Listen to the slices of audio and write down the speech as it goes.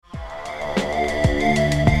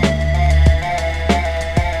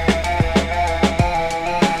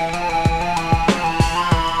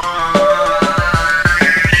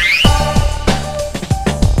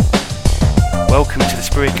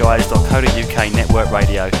UK Network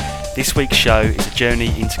Radio. This week's show is a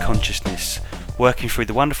journey into consciousness, working through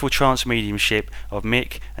the wonderful trance mediumship of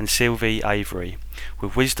Mick and Sylvie Avery,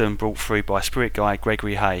 with wisdom brought through by spirit guide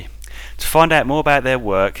Gregory Hay. To find out more about their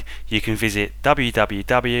work, you can visit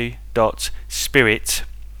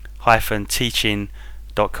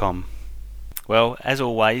www.spirit-teaching.com. Well, as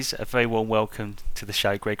always, a very warm welcome to the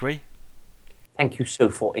show, Gregory. Thank you so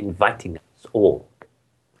for inviting us all.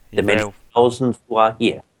 The many thousands who are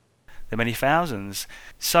here. The many thousands.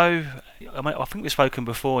 So, I think we've spoken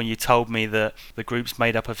before, and you told me that the group's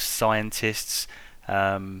made up of scientists.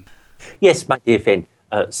 Yes, my dear friend.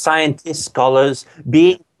 Scientists, scholars,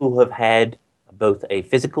 beings who have had both a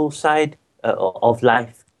physical side of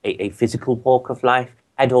life, a physical walk of life,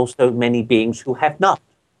 and also many beings who have not.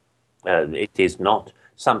 It is not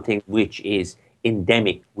something which is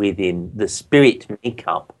endemic within the spirit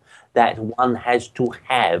makeup that one has to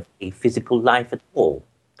have a physical life at all.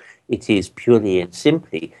 It is purely and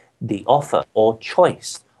simply the offer or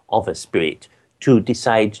choice of a spirit to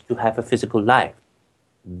decide to have a physical life.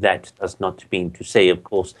 That does not mean to say, of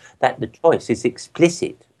course, that the choice is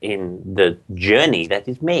explicit in the journey that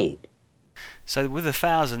is made. So with the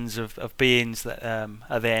thousands of beings that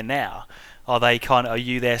are there now, are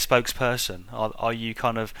you their spokesperson?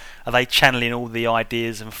 Are they channeling all the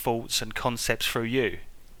ideas and thoughts and concepts through you?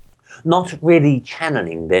 Not really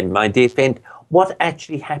channeling then, my dear friend. What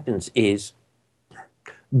actually happens is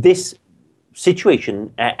this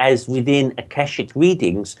situation, as within Akashic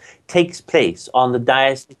readings, takes place on the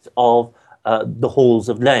diocese of the halls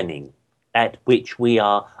of learning, at which we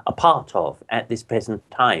are a part of at this present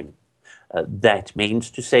time. That means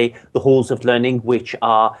to say the halls of learning, which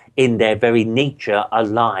are in their very nature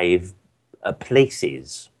alive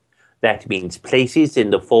places. That means places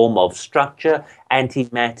in the form of structure,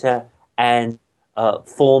 antimatter, and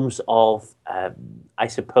forms of, I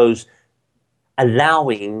suppose,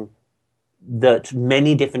 allowing that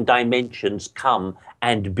many different dimensions come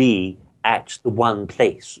and be at the one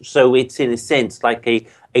place. So it's in a sense like a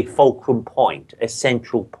fulcrum point, a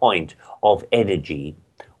central point of energy,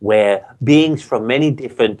 where beings from many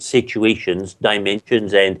different situations,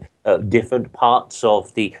 dimensions, and different parts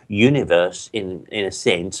of the universe, in a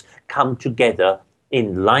sense, come together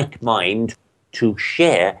in like mind to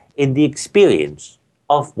share in the experience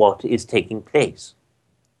of what is taking place.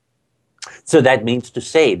 So that means to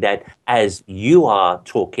say that as you are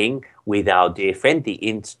talking with our dear friend, the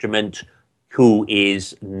instrument who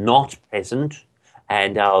is not present,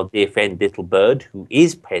 and our dear friend Little Bird who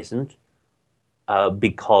is present,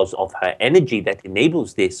 because of her energy that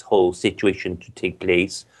enables this whole situation to take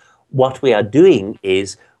place, what we are doing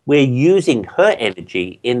is we're using her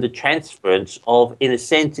energy in the transference of, in a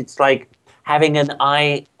sense, it's like having an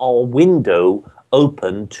eye or window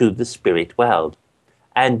open to the spirit world.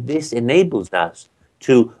 And this enables us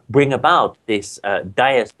to bring about this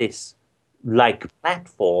diocese-like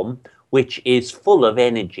platform, which is full of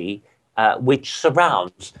energy, which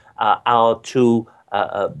surrounds our two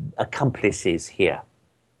accomplices here.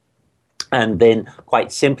 And then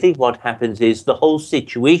quite simply what happens is the whole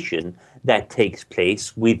situation that takes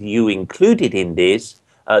place with you included in this,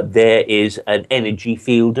 there is an energy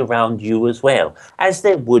field around you as well, as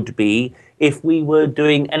there would be if we were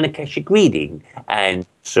doing an Akashic reading. And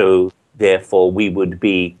so therefore we would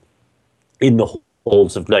be in the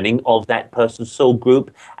halls of learning of that person's soul group,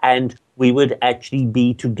 and we would actually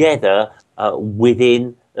be together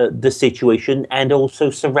within the situation, and also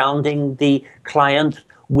surrounding the client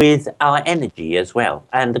with our energy as well.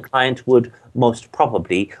 And the client would most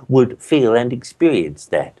probably feel and experience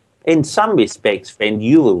that. In some respects, friend,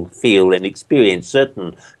 you will feel and experience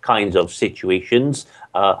certain kinds of situations.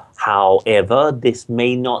 However, this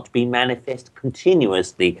may not be manifest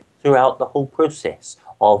continuously throughout the whole process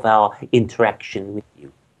of our interaction with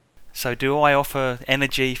you. So do I offer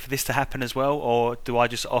energy for this to happen as well, or do I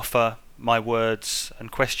just offer my words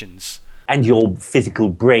and questions? And your physical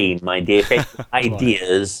brain, my dear friend,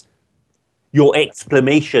 ideas, your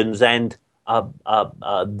exclamations, and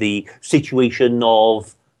the situation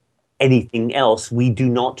of anything else we do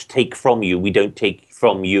not take from you. We don't take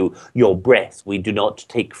from you your breath. We do not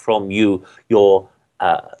take from you your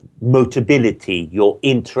motability, your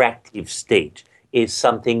interactive state is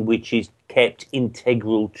something which is kept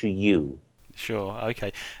integral to you. Sure,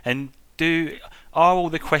 okay. And are all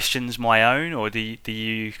the questions my own, or do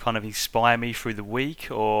you kind of inspire me through the week,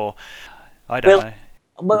 or I don't know?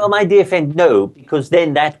 Well, my dear friend, no, because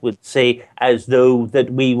then that would say as though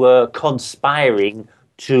that we were conspiring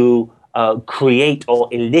to create or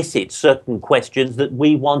elicit certain questions that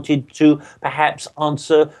we wanted to perhaps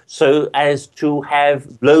answer so as to have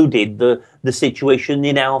loaded the situation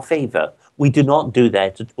in our favor. We do not do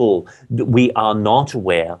that at all. We are not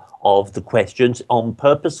aware of the questions. On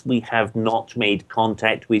purpose, we have not made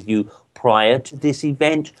contact with you prior to this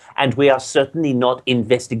event, and we are certainly not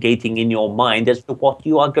investigating in your mind as to what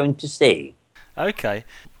you are going to say. Okay.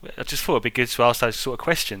 I just thought it'd be good to ask those sort of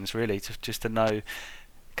questions, really, just to know,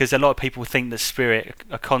 because a lot of people think that spirit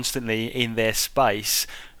are constantly in their space,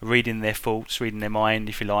 reading their thoughts, reading their mind,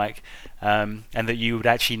 if you like, and that you would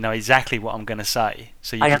actually know exactly what I'm going to say.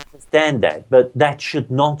 So I understand that, but that should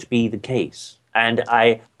not be the case. And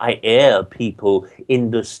I err people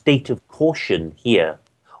in the state of caution here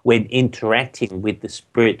when interacting with the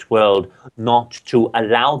spirit world, not to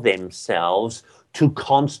allow themselves to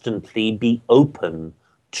constantly be open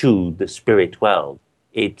to the spirit world.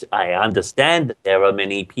 I understand that there are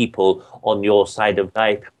many people on your side of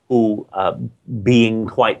life who, being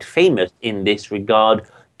quite famous in this regard,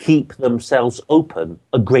 keep themselves open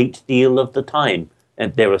a great deal of the time.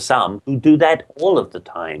 And there are some who do that all of the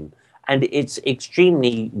time. And it's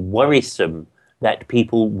extremely worrisome that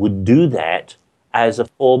people would do that as a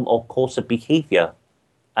form or course of behavior,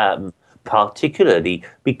 particularly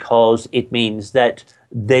because it means that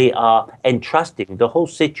they are entrusting the whole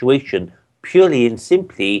situation purely and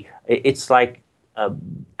simply. It's like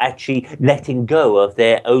actually letting go of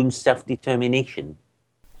their own self-determination.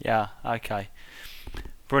 Yeah, okay.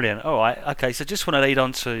 Brilliant. All right, okay, so just want to lead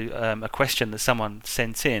on to a question that someone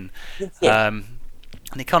sent in. Yes.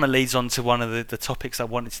 And it kind of leads on to one of the topics I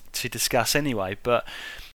wanted to discuss anyway. But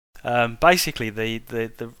basically,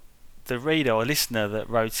 the reader or listener that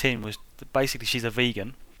wrote in was basically she's a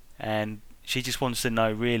vegan, and she just wants to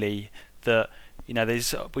know really that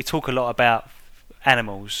we talk a lot about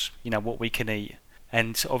animals, what we can eat,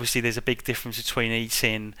 and obviously there's a big difference between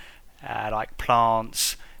eating like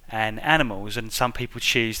plants and animals, and some people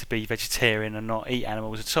choose to be vegetarian and not eat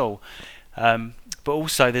animals at all. But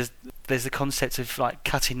also there's the concept of like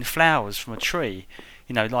cutting flowers from a tree.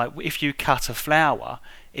 Like if you cut a flower,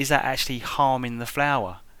 is that actually harming the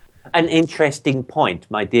flower? An interesting point,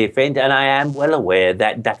 my dear friend, and I am well aware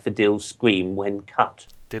that daffodils scream when cut.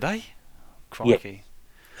 Do they? Crikey.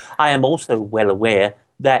 Yes. I am also well aware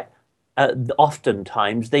that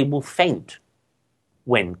oftentimes they will faint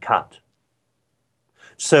when cut.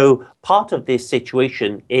 So part of this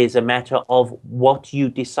situation is a matter of what you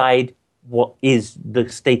decide what is the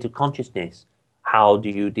state of consciousness. How do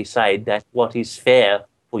you decide that what is fair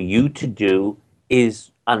for you to do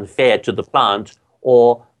is unfair to the plant,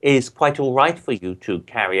 or is quite all right for you to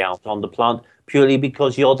carry out on the plant purely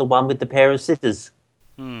because you're the one with the pair of scissors?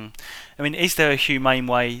 I mean, is there a humane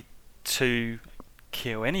way to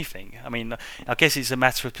kill anything? I mean, I guess it's a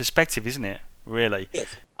matter of perspective, isn't it? Really? Yes.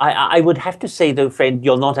 I would have to say, though, friend,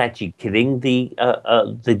 you're not actually killing the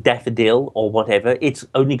daffodil or whatever. It's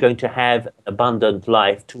only going to have abundant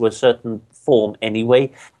life to a certain form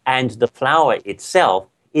anyway, and the flower itself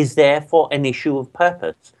is there for an issue of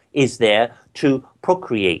purpose, is there to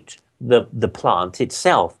procreate the plant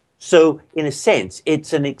itself. So, in a sense,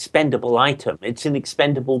 it's an expendable item. It's an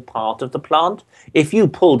expendable part of the plant. If you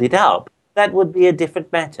pulled it up, that would be a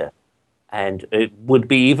different matter. And it would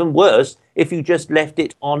be even worse if you just left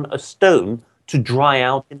it on a stone to dry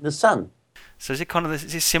out in the sun. So is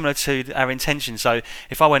it similar to our intention? So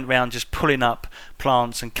if I went around just pulling up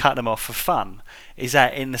plants and cut them off for fun, is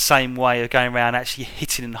that in the same way of going around actually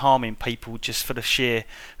hitting and harming people just for the sheer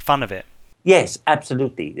fun of it? Yes,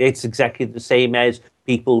 absolutely. It's exactly the same as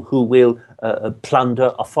people who will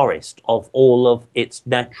plunder a forest of all of its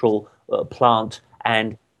natural plant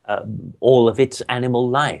and all of its animal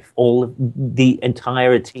life, all of the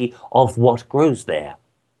entirety of what grows there.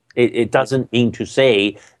 It doesn't mean to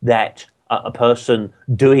say that a person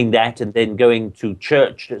doing that and then going to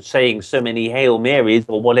church saying so many Hail Marys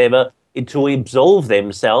or whatever to absolve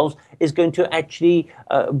themselves is going to actually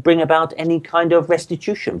bring about any kind of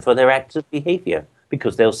restitution for their acts of behavior,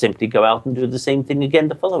 because they'll simply go out and do the same thing again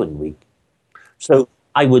the following week. So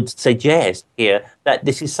I would suggest here that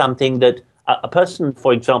this is something that a person,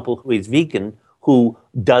 for example, who is vegan, who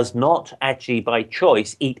does not actually by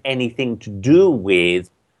choice eat anything to do with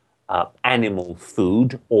animal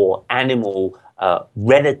food or animal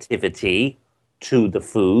relativity to the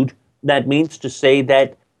food, that means to say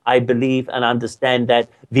that I believe and understand that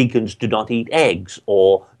vegans do not eat eggs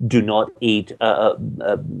or do not eat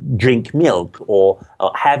drink milk or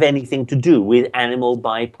have anything to do with animal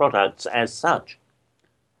byproducts as such.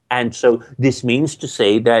 And so this means to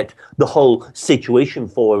say that the whole situation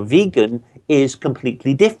for a vegan is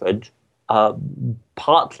completely different,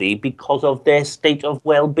 partly because of their state of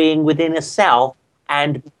well-being within a cell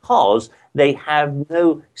and because they have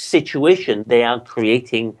no situation they are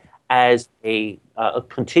creating as a a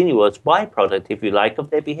continuous byproduct, if you like, of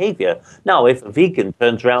their behavior. Now, if a vegan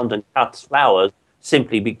turns around and cuts flowers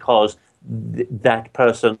simply because that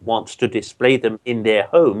person wants to display them in their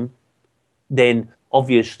home, then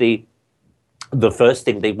obviously the first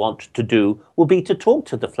thing they want to do will be to talk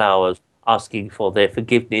to the flowers, asking for their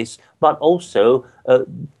forgiveness, but also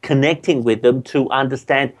connecting with them to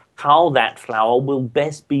understand how that flower will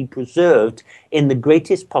best be preserved in the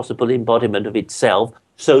greatest possible embodiment of itself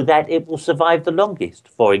so that it will survive the longest.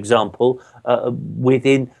 For example,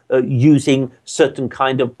 within using certain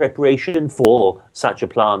kind of preparation for such a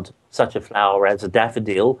plant, such a flower as a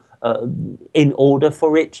daffodil, in order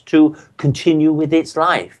for it to continue with its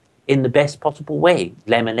life in the best possible way.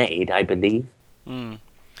 Lemonade, I believe.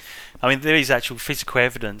 I mean, there is actual physical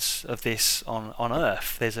evidence of this on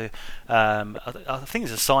Earth. There's I think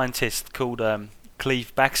there's a scientist called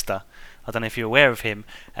Cleve Baxter. I don't know if you're aware of him,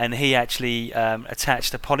 and he actually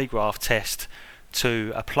attached a polygraph test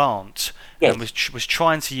to a plant, yes, and was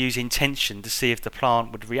trying to use intention to see if the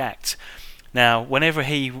plant would react. Now, whenever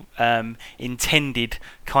he intended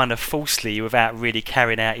kind of falsely without really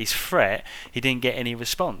carrying out his threat, he didn't get any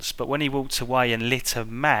response. But when he walked away and lit a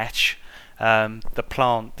match, the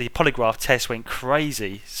polygraph test went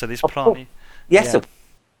crazy. So this plant... Yes,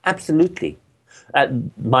 absolutely.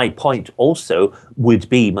 My point also would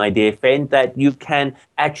be, my dear friend, that you can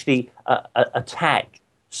actually attach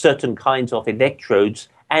certain kinds of electrodes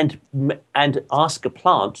and ask a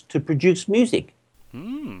plant to produce music.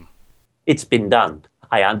 It's been done.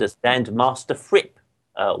 I understand Master Fripp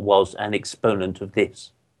was an exponent of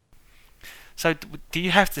this. So do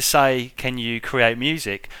you have to say, can you create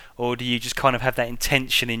music, or do you just kind of have that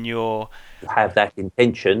intention in your... Have that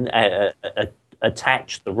intention,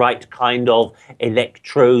 attach the right kind of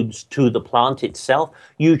electrodes to the plant itself.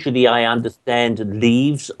 Usually I understand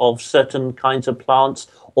leaves of certain kinds of plants,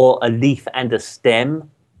 or a leaf and a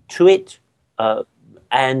stem to it,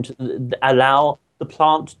 and allow the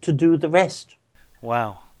plant to do the rest.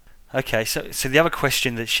 Wow. Okay, so the other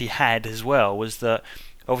question that she had as well was that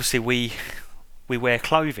obviously we wear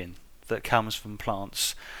clothing that comes from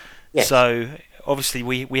plants. Yes. So obviously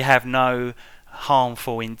we have no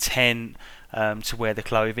harmful intent to wear the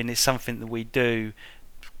clothing. It's something that we do,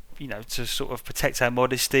 you know, to sort of protect our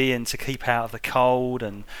modesty and to keep out of the cold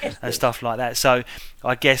and stuff like that. So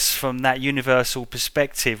I guess from that universal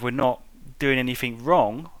perspective, we're not doing anything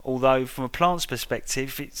wrong, although from a plant's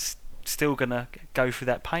perspective it's still going to go through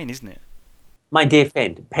that pain, isn't it? My dear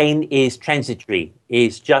friend, pain is transitory,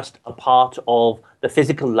 is just a part of the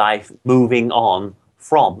physical life moving on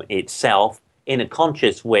from itself in a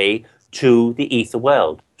conscious way to the ether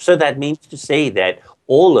world. So that means to say that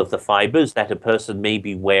all of the fibers that a person may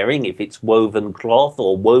be wearing, if it's woven cloth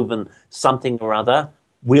or woven something or other,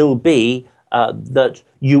 will be that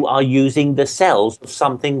you are using the cells of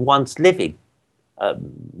something once living.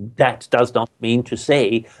 That does not mean to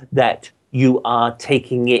say that you are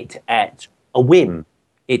taking it at a whim.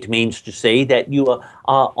 It means to say that you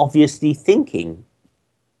are obviously thinking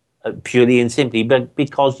purely and simply, but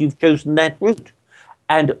because you've chosen that route.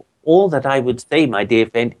 And all that I would say, my dear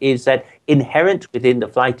friend, is that inherent within the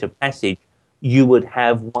flight of passage, you would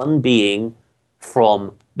have one being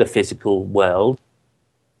from the physical world.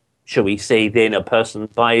 Shall we say then a person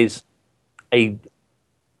buys a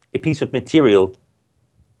piece of material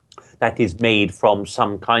that is made from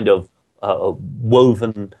some kind of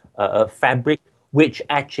woven fabric, which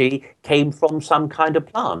actually came from some kind of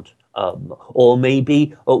plant, or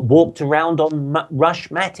maybe walked around on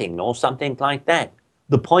rush matting or something like that.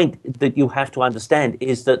 The point that you have to understand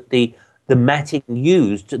is that the matting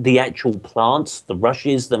used, the actual plants, the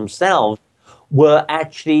rushes themselves, were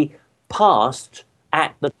actually passed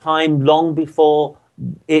at the time long before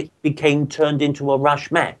it became turned into a rush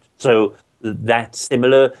mat. So that's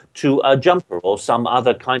similar to a jumper or some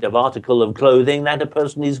other kind of article of clothing that a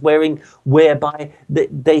person is wearing, whereby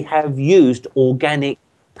they have used organic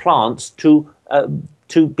plants to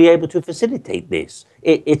be able to facilitate this.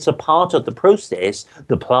 It's a part of the process.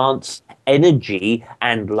 The plant's energy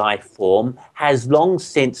and life form has long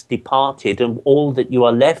since departed, and all that you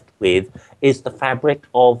are left with is the fabric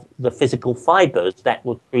of the physical fibers that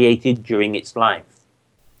were created during its life.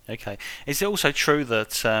 Okay. Is it also true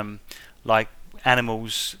that like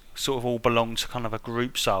animals sort of all belong to kind of a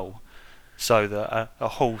group soul, so that a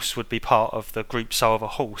horse would be part of the group soul of a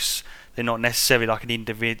horse? They're not necessarily like an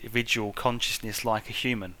individual consciousness like a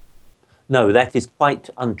human. No, that is quite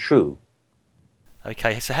untrue.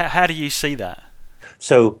 Okay, so how do you see that?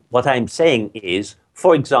 So what I'm saying is,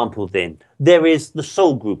 for example then, there is the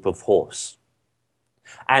soul group of horse.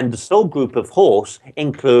 And the soul group of horse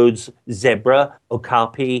includes zebra,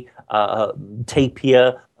 okapi,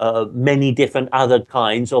 tapir, many different other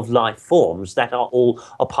kinds of life forms that are all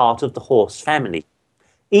a part of the horse family.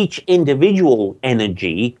 Each individual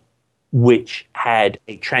energy which had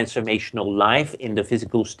a transformational life in the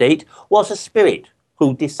physical state was a spirit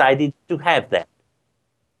who decided to have that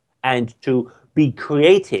and to be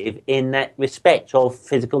creative in that respect of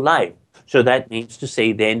physical life. So that means to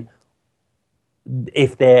say then,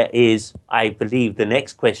 if there is, I believe the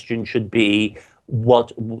next question should be,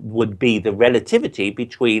 what would be the relativity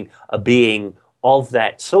between a being of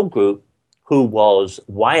that soul group who was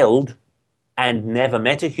wild and never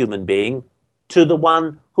met a human being to the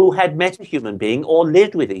one who had met a human being or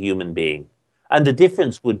lived with a human being? And the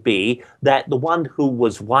difference would be that the one who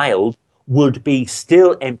was wild would be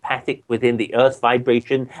still empathic within the earth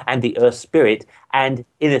vibration and the earth spirit. And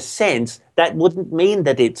in a sense, that wouldn't mean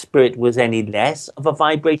that its spirit was any less of a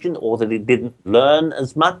vibration or that it didn't learn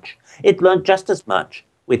as much. It learned just as much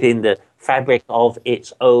within the fabric of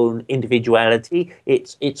its own individuality,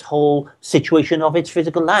 its whole situation of its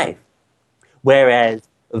physical life. Whereas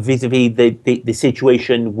vis-a-vis the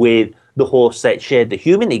situation with the horse that shared the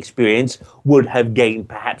human experience would have gained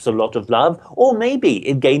perhaps a lot of love, or maybe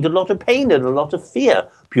it gained a lot of pain and a lot of fear,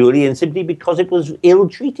 purely and simply because it was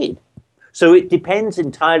ill-treated. So it depends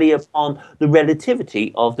entirely upon the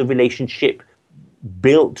relativity of the relationship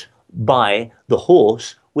built by the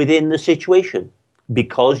horse within the situation.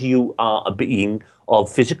 Because you are a being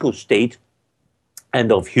of physical state and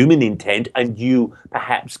of human intent, and you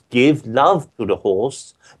perhaps give love to the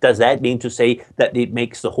horse, does that mean to say that it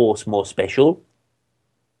makes the horse more special?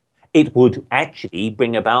 It would actually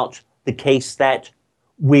bring about the case that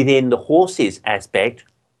within the horse's aspect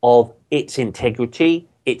of its integrity,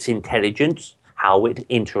 its intelligence, how it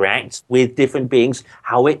interacts with different beings,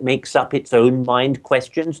 how it makes up its own mind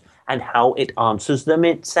questions, and how it answers them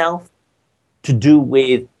itself, to do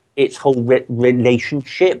with its whole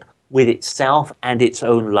relationship with itself and its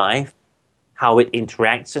own life, how it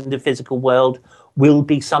interacts in the physical world, will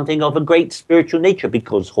be something of a great spiritual nature,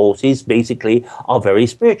 because horses basically are very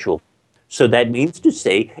spiritual. So that means to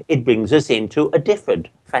say it brings us into a different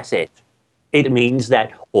facet. It means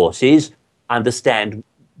that horses understand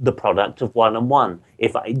the product of one and one.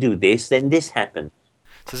 If I do this, then this happens.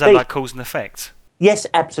 So is that like cause and effect? Yes,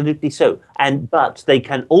 absolutely so. But they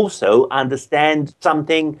can also understand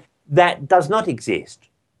something that does not exist.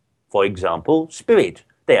 For example, spirit.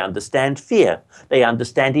 They understand fear. They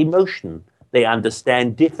understand emotion. They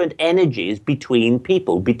understand different energies between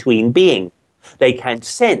people, between beings. They can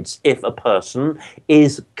sense if a person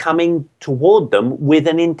is coming toward them with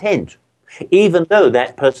an intent, even though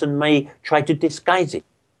that person may try to disguise it.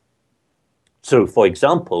 So, for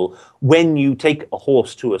example, when you take a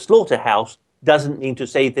horse to a slaughterhouse, doesn't mean to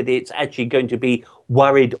say that it's actually going to be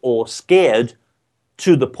worried or scared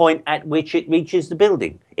to the point at which it reaches the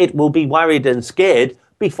building. It will be worried and scared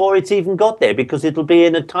before it's even got there, because it'll be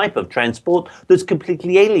in a type of transport that's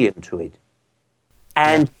completely alien to it.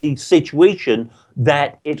 And the situation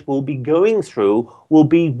that it will be going through will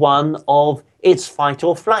be one of its fight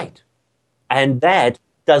or flight. And that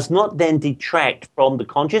does not then detract from the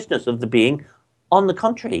consciousness of the being. On the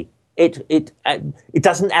contrary, it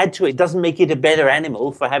doesn't add to it, doesn't make it a better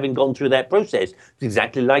animal for having gone through that process. It's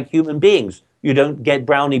exactly like human beings. You don't get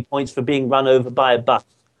brownie points for being run over by a bus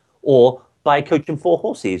or by a coach and four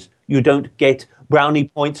horses. You don't get brownie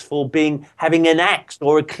points for having an axe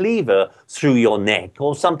or a cleaver through your neck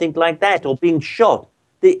or something like that, or being shot.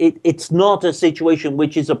 It's not a situation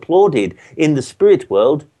which is applauded in the spirit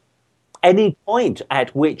world. Any point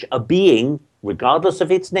at which a being, regardless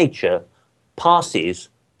of its nature, passes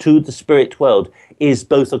to the spirit world is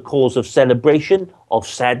both a cause of celebration, of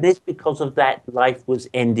sadness because of that life was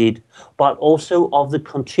ended, but also of the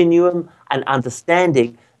continuum and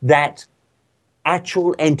understanding that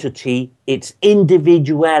actual entity, its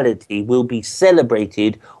individuality, will be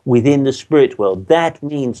celebrated within the spirit world. That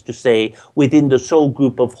means to say, within the soul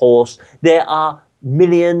group of horse, there are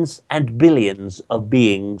millions and billions of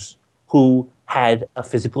beings who had a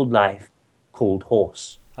physical life called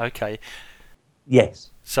horse. Okay. Yes.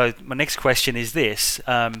 So my next question is this.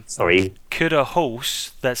 Sorry. Could a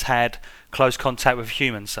horse that's had close contact with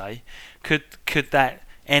humans, say, could that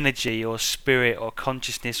energy or spirit or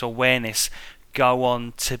consciousness or awareness go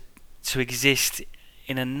on to exist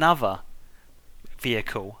in another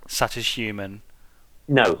vehicle, such as human?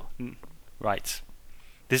 No. Right.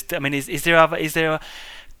 Is there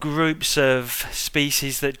groups of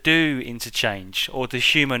species that do interchange, or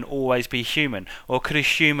does human always be human, or could a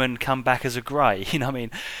human come back as a grey? You know what I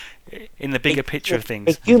mean? In the bigger picture of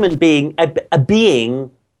things. A human being, a being,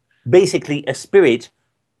 basically a spirit,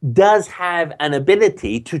 does have an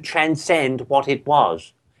ability to transcend what it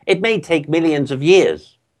was. It may take millions of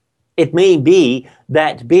years. It may be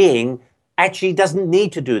that being actually doesn't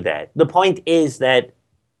need to do that. The point is that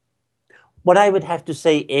what I would have to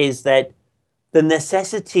say is that the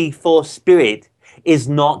necessity for spirit is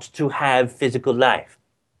not to have physical life,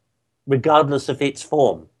 regardless of its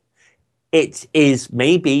form. It is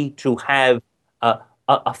maybe to have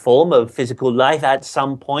a form of physical life at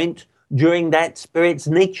some point during that spirit's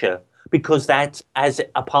nature, because that, as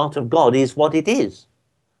a part of God, is what it is.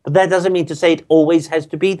 But that doesn't mean to say it always has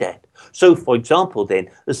to be that. So, for example, then,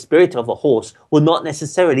 the spirit of a horse will not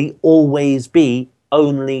necessarily always be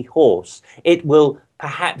only horse. It will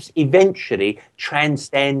perhaps eventually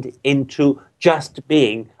transcend into just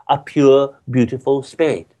being a pure, beautiful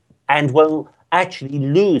spirit, and will actually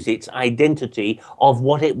lose its identity of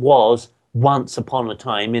what it was once upon a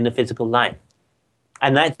time in a physical life.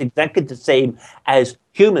 And that's exactly the same as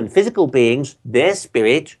human physical beings, their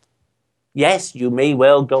spirit. Yes, you may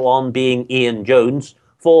well go on being Ian Jones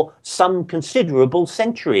for some considerable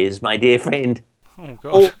centuries, my dear friend. Oh,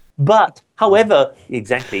 God. But, however,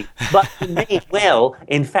 exactly, but you may well,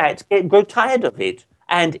 in fact, grow tired of it.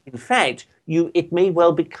 And in fact, it may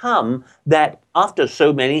well become that after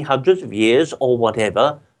so many hundreds of years or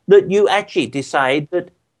whatever, that you actually decide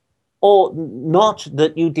that, or not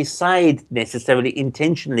that you decide necessarily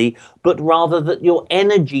intentionally, but rather that your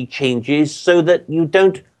energy changes so that you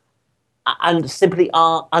don't and simply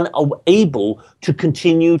are unable to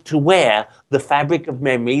continue to wear the fabric of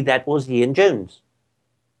memory that was Ian Jones.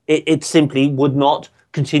 It simply would not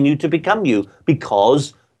continue to become you,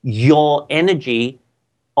 because your energy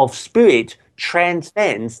of spirit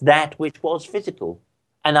transcends that which was physical.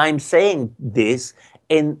 And I'm saying this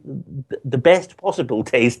in the best possible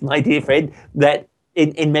taste, my dear friend, that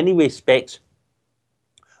in many respects,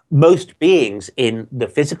 most beings in the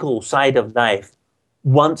physical side of life,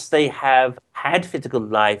 once they have had physical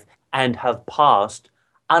life and have passed,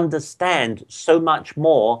 understand so much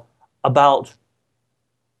more about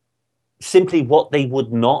simply what they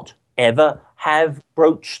would not ever have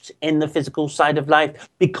broached in the physical side of life,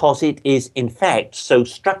 because it is in fact so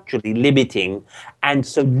structurally limiting, and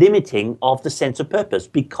so limiting of the sense of purpose,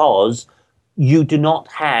 because you do not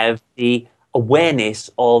have the awareness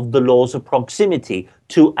of the laws of proximity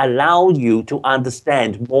to allow you to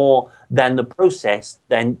understand more than the process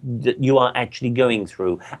than that you are actually going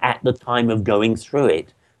through at the time of going through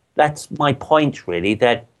it. That's my point, really,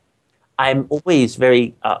 that I'm always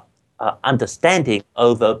very understanding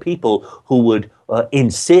over people who would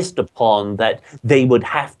insist upon that they would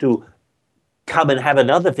have to come and have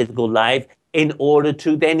another physical life in order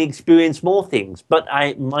to then experience more things. But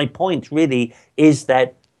my point really is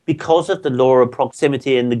that because of the law of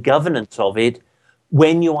proximity and the governance of it,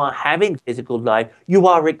 when you are having physical life, you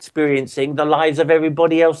are experiencing the lives of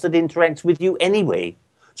everybody else that interacts with you anyway.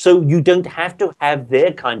 So you don't have to have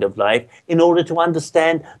their kind of life in order to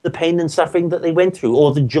understand the pain and suffering that they went through,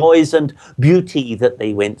 or the joys and beauty that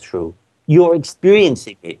they went through. You're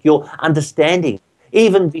experiencing it, you're understanding it.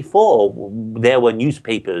 Even before there were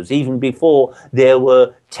newspapers, even before there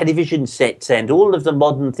were television sets and all of the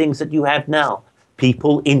modern things that you have now,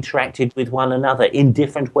 people interacted with one another in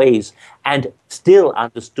different ways and still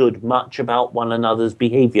understood much about one another's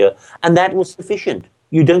behavior. And that was sufficient.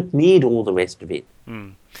 You don't need all the rest of it.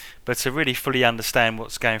 But to really fully understand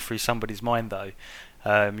what's going through somebody's mind, though,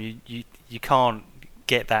 you can't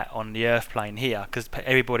get that on the earth plane here, because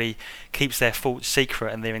everybody keeps their thoughts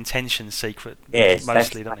secret and their intentions secret. Yes,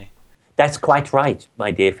 mostly, don't they? That's quite right,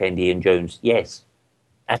 my dear friend Ian Jones. Yes,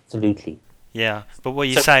 absolutely. Yeah, but what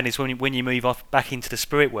you're saying is when you move off back into the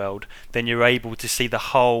spirit world, then you're able to see the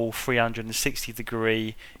whole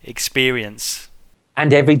 360-degree experience.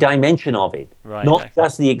 And every dimension of it. Right, Not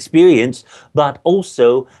just the experience, but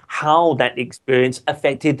also how that experience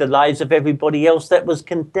affected the lives of everybody else that was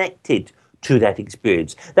connected to that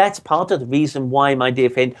experience. That's part of the reason why, my dear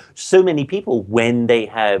friend, so many people, when they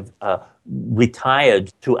have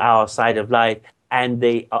retired to our side of life and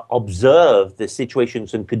they observe the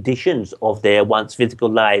situations and conditions of their once physical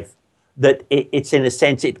life, that it's in a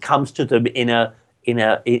sense, it comes to them in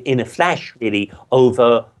a flash, really,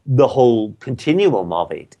 over the whole continuum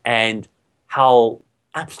of it, and how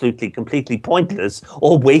absolutely completely pointless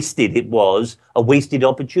or wasted it was, a wasted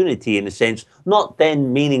opportunity in a sense, not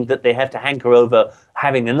then meaning that they have to hanker over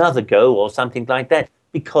having another go or something like that,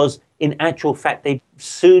 because in actual fact they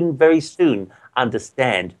very soon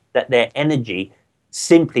understand that their energy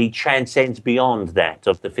simply transcends beyond that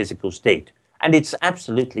of the physical state, and it's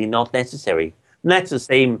absolutely not necessary. And that's the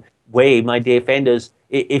same way, my dear friend, as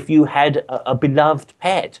if you had a beloved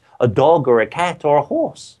pet, a dog or a cat or a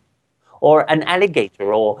horse, or an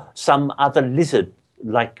alligator or some other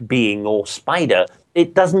lizard-like being or spider.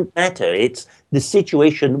 It doesn't matter. It's the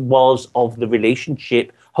situation was of the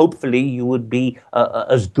relationship. Hopefully, you would be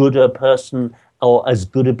as good a person or as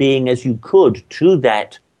good a being as you could to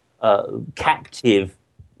that captive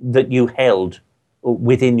that you held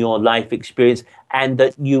within your life experience, and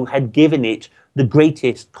that you had given it the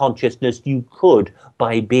greatest consciousness you could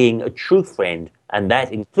by being a true friend. And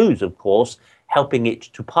that includes, of course, helping it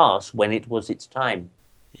to pass when it was its time.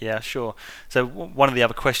 Yeah, sure. So one of the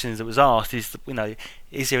other questions that was asked is,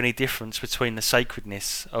 is there any difference between the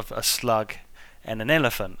sacredness of a slug and an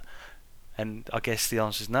elephant? And I guess the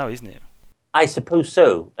answer is no, isn't it? I suppose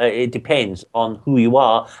so. It depends on who you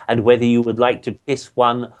are and whether you would like to kiss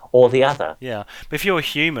one or the other. Yeah, but if you're a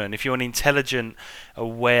human, if you're an intelligent,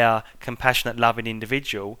 aware, compassionate, loving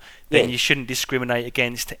individual, then Yes. you shouldn't discriminate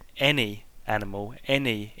against any animal,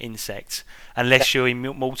 any insect, unless you're in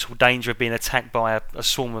mortal danger of being attacked by a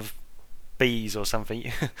swarm of bees or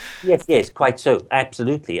something. Yes, yes, quite so.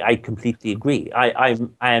 Absolutely. I completely agree. I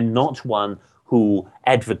am not one who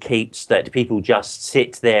advocates that people just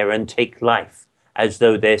sit there and take life as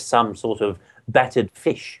though they're some sort of battered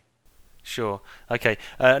fish. Sure. Okay.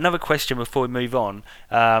 Another question before we move on.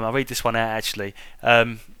 I'll read this one out actually.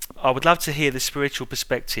 I would love to hear the spiritual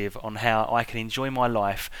perspective on how I can enjoy my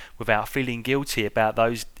life without feeling guilty about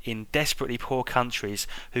those in desperately poor countries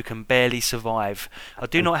who can barely survive. I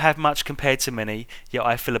do not have much compared to many, yet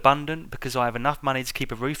I feel abundant because I have enough money to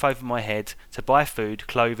keep a roof over my head, to buy food,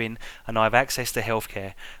 clothing, and I have access to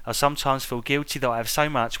healthcare. I sometimes feel guilty that I have so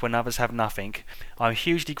much when others have nothing. I am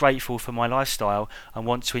hugely grateful for my lifestyle and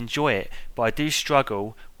want to enjoy it, but I do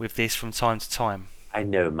struggle with this from time to time. I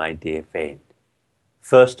know, my dear friend.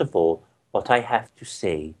 First of all, what I have to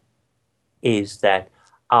say is that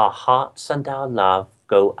our hearts and our love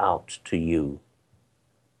go out to you,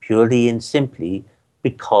 purely and simply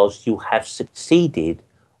because you have succeeded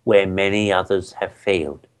where many others have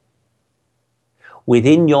failed.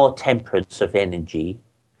 Within your temperance of energy,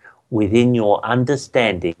 within your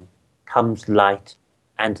understanding, comes light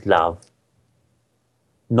and love,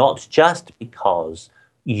 not just because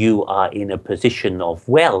you are in a position of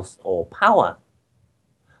wealth or power,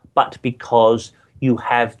 but because you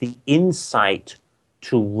have the insight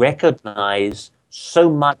to recognize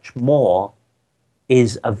so much more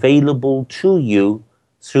is available to you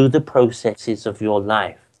through the processes of your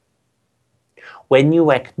life. When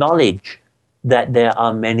you acknowledge that there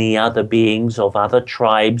are many other beings of other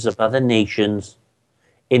tribes, of other nations,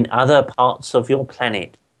 in other parts of your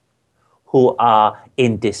planet, who are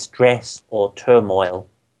in distress or turmoil,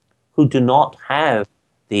 who do not have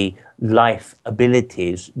the life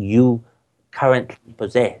abilities you currently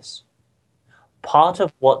possess. Part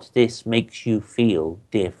of what this makes you feel,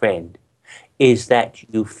 dear friend, is that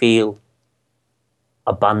you feel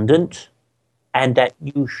abundant and that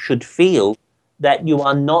you should feel that you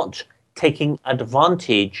are not taking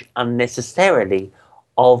advantage unnecessarily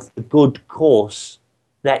of the good course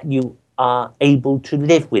that you are able to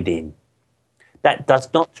live within. That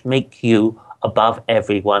does not make you above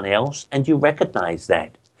everyone else, and you recognize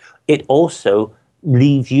that. It also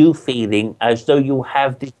leaves you feeling as though you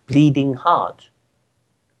have this bleeding heart.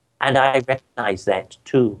 And I recognize that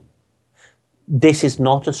too. This is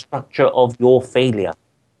not a structure of your failure.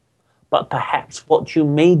 But perhaps what you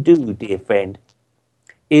may do, dear friend,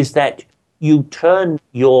 is that you turn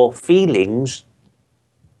your feelings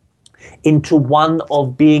into one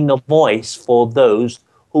of being a voice for those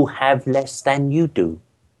who have less than you do.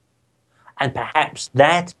 And perhaps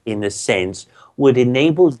that, in a sense, would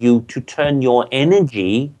enable you to turn your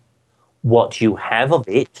energy, what you have of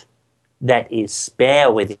it, that is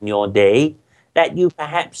spare within your day, that you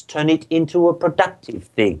perhaps turn it into a productive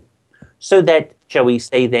thing. So that, shall we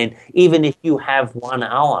say then, even if you have 1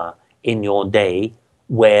 hour in your day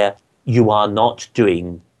where you are not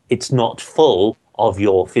doing, it's not full of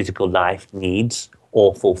your physical life needs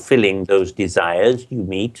or fulfilling those desires you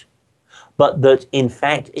meet, but that in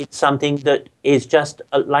fact it's something that is just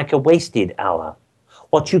like a wasted hour.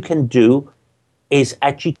 What you can do is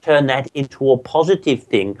actually turn that into a positive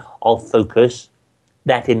thing of focus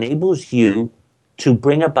that enables you to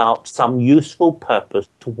bring about some useful purpose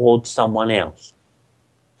towards someone else.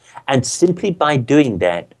 And simply by doing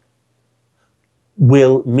that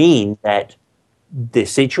will mean that the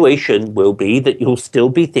situation will be that you'll still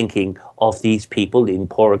be thinking of these people in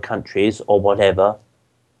poorer countries or whatever.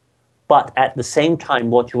 But at the same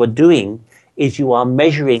time, what you are doing is you are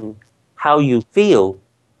measuring how you feel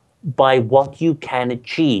by what you can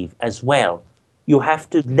achieve as well. You have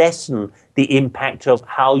to lessen the impact of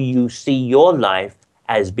how you see your life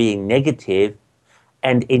as being negative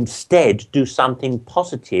and instead do something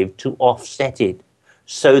positive to offset it,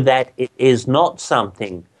 so that it is not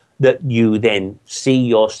something that you then see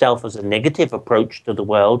yourself as a negative approach to the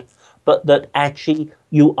world, but that actually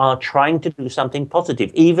you are trying to do something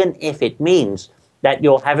positive, even if it means that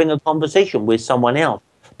you're having a conversation with someone else.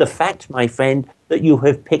 The fact, my friend, that you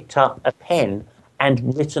have picked up a pen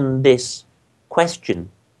and written this question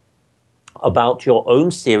about your own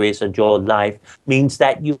series and your life means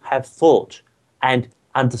that you have thought and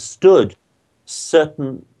understood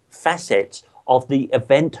certain facets of the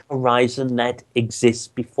event horizon that exists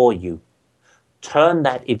before you. Turn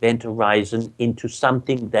that event horizon into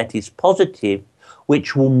something that is positive,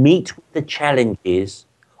 which will meet the challenges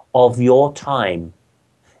of your time.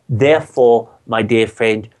 Therefore, my dear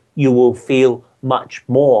friend, you will feel much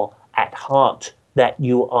more at heart that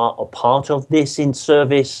you are a part of this in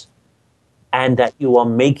service, and that you are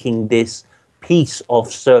making this piece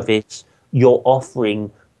of service your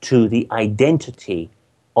offering to the identity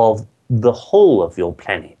of the whole of your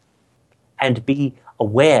planet. And be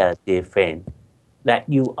aware, dear friend, that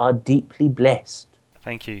you are deeply blessed.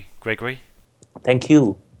 Thank you, Gregory. Thank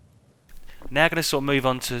you. Now I'm going to sort of move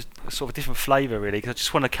on to sort of a different flavour, really, because I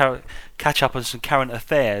just want to catch up on some current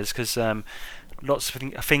affairs, because lots of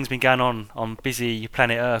things been going on busy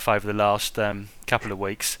planet Earth over the last couple of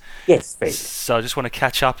weeks. Yes, Fred. So I just want to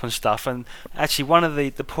catch up on stuff. And actually, one of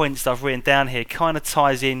the points that I've written down here kind of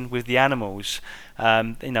ties in with the animals.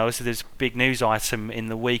 So there's a big news item in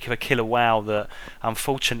the week of a killer whale that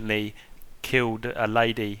unfortunately killed a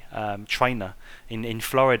lady trainer in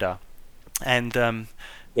Florida. And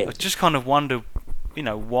Yes. I just kind of wonder,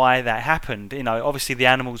 why that happened. Obviously the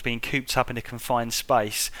animal's being cooped up in a confined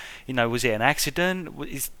space. Was it an accident?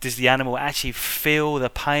 Does the animal actually feel the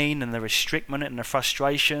pain and the restriction and the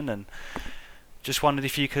frustration? And just wondered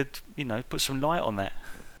if you could, put some light on that.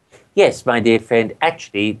 Yes, my dear friend,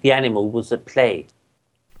 actually the animal was at play.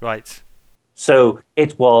 Right. So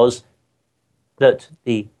it was that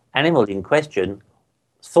the animal in question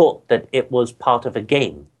thought that it was part of a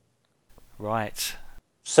game. Right.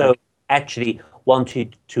 So actually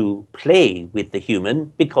wanted to play with the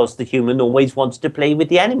human, because the human always wants to play with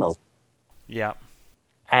the animal. Yeah.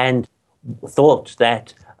 And thought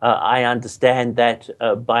that I understand that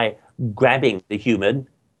by grabbing the human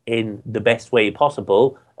in the best way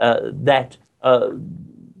possible, that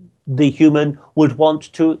the human would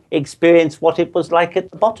want to experience what it was like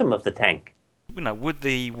at the bottom of the tank. Would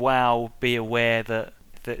the whale be aware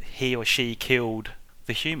that he or she killed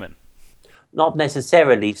the human? Not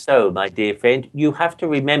necessarily so, my dear friend. You have to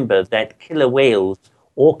remember that killer whales,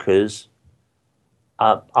 orcas,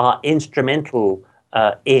 are instrumental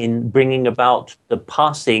in bringing about the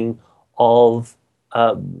passing of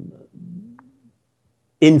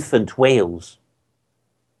infant whales,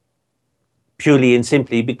 purely and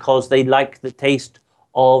simply because they like the taste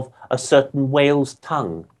of a certain whale's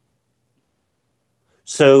tongue.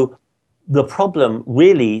 So the problem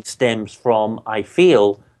really stems from, I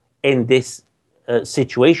feel, in this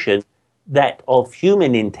situation, that of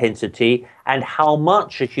human intensity and how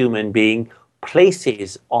much a human being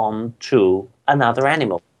places onto another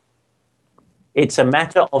animal. It's a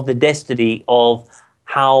matter of the destiny of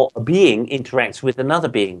how a being interacts with another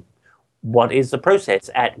being. What is the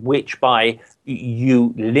process at which by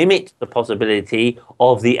you limit the possibility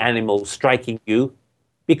of the animal striking you,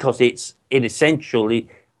 because it's essentially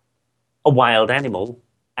a wild animal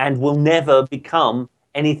and will never become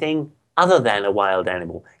anything other than a wild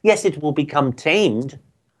animal. Yes, it will become tamed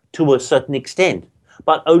to a certain extent,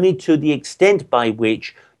 but only to the extent by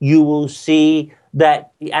which you will see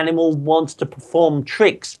that the animal wants to perform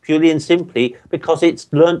tricks purely and simply because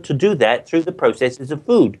it's learned to do that through the processes of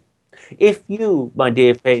food. If you, my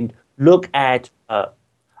dear friend, look at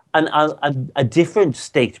a different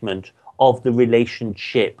statement of the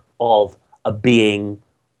relationship of a being,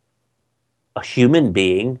 a human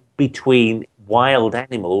being, between wild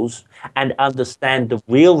animals, and understand the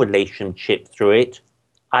real relationship through it.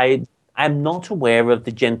 I am not aware of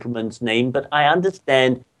the gentleman's name, but I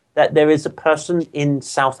understand that there is a person in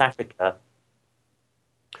South Africa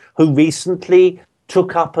who recently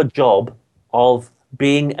took up a job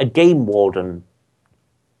being a game warden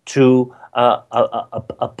to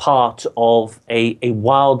a part of a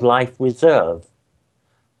wildlife reserve,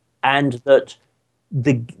 and that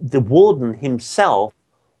the warden himself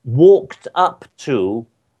walked up to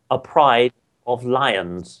a pride of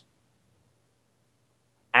lions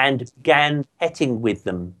and began petting with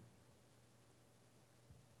them.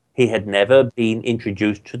 He had never been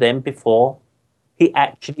introduced to them before. He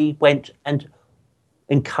actually went and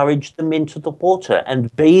encouraged them into the water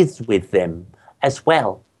and bathed with them as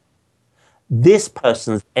well. This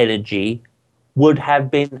person's energy would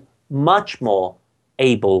have been much more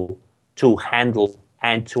able to handle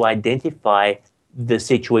and to identify the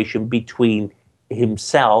situation between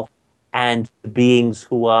himself and the beings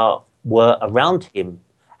who were around him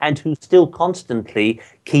and who still constantly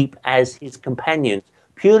keep as his companions,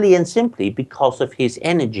 purely and simply because of his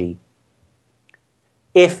energy.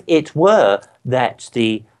 If it were that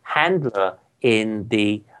the handler in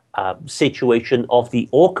the situation of the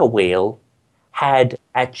orca whale had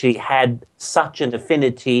actually had such an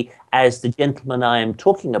affinity as the gentleman I am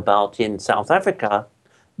talking about in South Africa,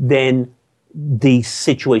 then the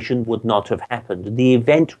situation would not have happened. The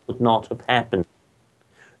event would not have happened.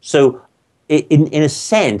 So in a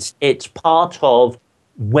sense, it's part of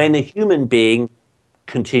when a human being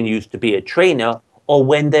continues to be a trainer, or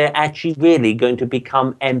when they're actually really going to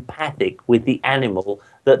become empathic with the animal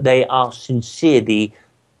that they are sincerely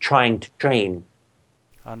trying to train.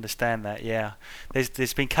 I understand that. Yeah,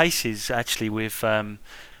 there's been cases actually with.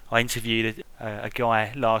 I interviewed a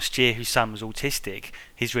guy last year whose son was autistic.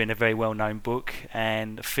 He's written a very well-known book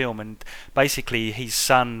and a film, and basically his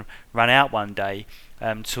son ran out one day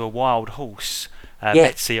to a wild horse,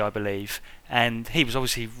 Betsy, I believe, and he was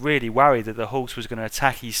obviously really worried that the horse was going to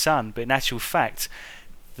attack his son, but in actual fact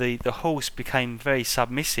the horse became very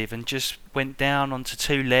submissive and just went down onto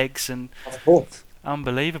two legs, and of course,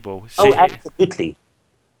 unbelievable. Oh, absolutely.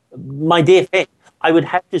 My dear friend, I would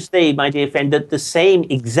have to say, my dear friend, that the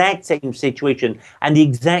exact same situation and the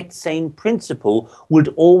exact same principle would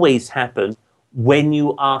always happen when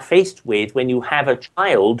you are faced with, when you have a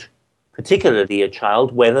child, particularly a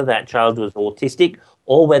child, whether that child was autistic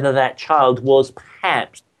or whether that child was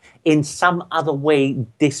perhaps in some other way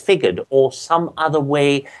disfigured or some other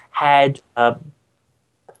way had,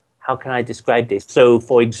 how can I describe this? So,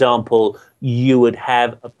 for example, you would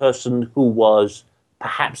have a person who was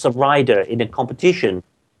perhaps a rider in a competition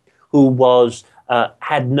who was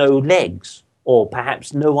had no legs or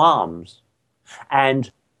perhaps no arms.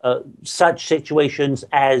 And such situations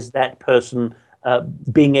as that person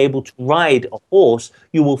being able to ride a horse,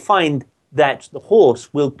 you will find that the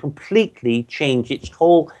horse will completely change its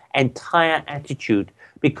whole entire attitude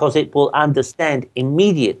because it will understand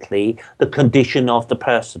immediately the condition of the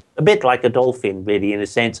person. A bit like a dolphin, really, in a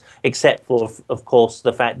sense, except for, of course,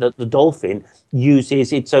 the fact that the dolphin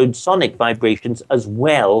uses its own sonic vibrations as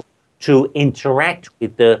well to interact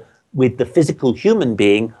with the physical human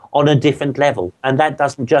being on a different level. And that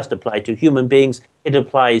doesn't just apply to human beings, it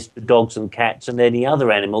applies to dogs and cats and any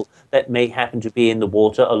other animal that may happen to be in the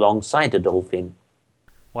water alongside a dolphin.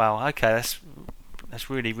 Wow, okay, that's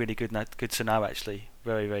really, really good to know, actually.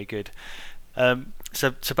 Very, very good.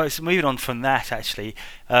 So moving on from that, actually,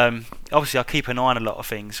 obviously I keep an eye on a lot of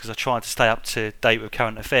things because I try to stay up to date with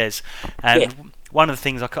current affairs. And one of the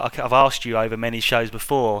things I've asked you over many shows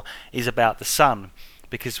before is about the sun,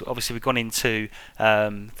 because obviously we've gone into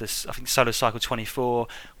this, I think, solar cycle 24.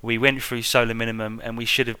 We went through solar minimum, and we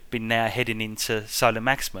should have been now heading into solar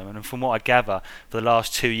maximum. And from what I gather, for the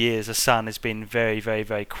last 2 years, the sun has been very, very,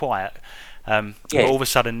 very quiet. But all of a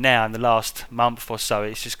sudden now, in the last month or so,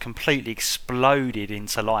 it's just completely exploded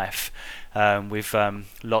into life, with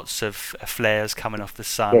lots of flares coming off the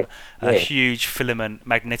sun, a huge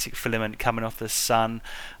magnetic filament coming off the sun.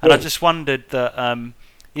 And I just wondered that,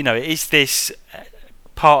 is this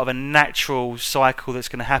part of a natural cycle that's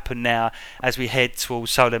going to happen now as we head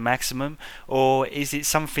towards solar maximum, or is it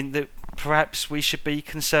something that perhaps we should be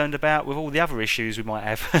concerned about with all the other issues we might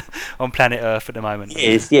have on planet Earth at the moment?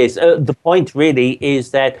 Yes. The point really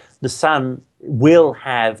is that the sun will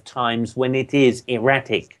have times when it is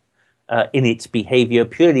erratic in its behavior,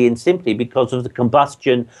 purely and simply because of the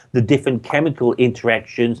combustion, the different chemical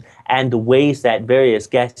interactions, and the ways that various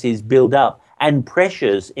gases build up and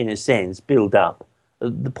pressures, in a sense, build up.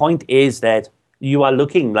 The point is that you are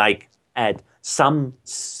looking at some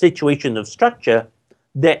situation of structure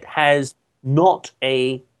that has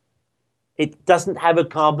it doesn't have a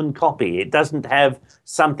carbon copy. It doesn't have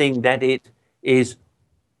something that it is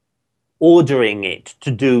ordering it to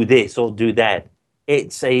do this or do that.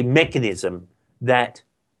 It's a mechanism that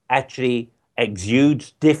actually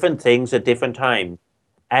exudes different things at different times.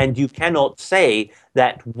 And you cannot say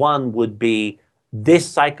that one would be this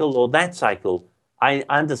cycle or that cycle. I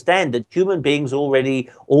understand that human beings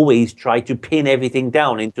always try to pin everything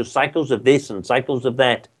down into cycles of this and cycles of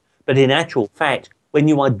that. But in actual fact, when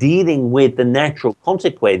you are dealing with the natural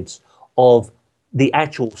consequence of the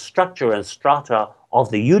actual structure and strata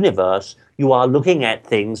of the universe, you are looking at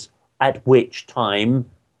things at which time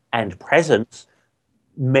and presence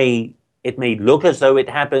may It may look as though it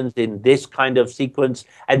happens in this kind of sequence,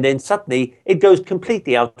 and then suddenly it goes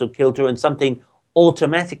completely out of kilter, and something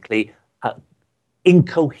automatically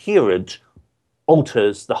incoherent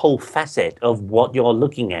alters the whole facet of what you're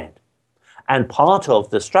looking at. And part of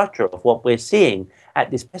the structure of what we're seeing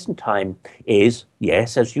at this present time is,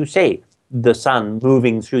 yes, as you say, the sun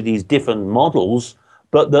moving through these different models,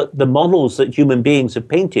 but the models that human beings have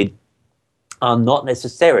painted are not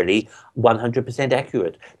necessarily 100%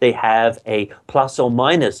 accurate. They have a plus or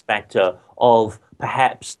minus factor of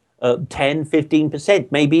perhaps 10,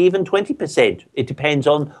 15%, maybe even 20%. It depends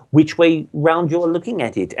on which way round you're looking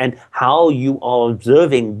at it and how you are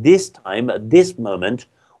observing this time, at this moment,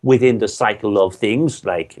 within the cycle of things.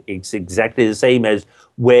 Like, it's exactly the same as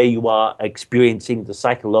where you are experiencing the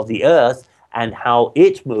cycle of the Earth and how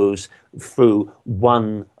it moves through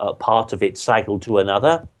one part of its cycle to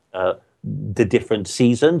another. The different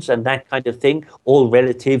seasons and that kind of thing, all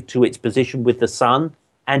relative to its position with the sun.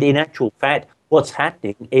 And in actual fact, what's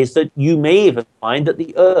happening is that you may even find that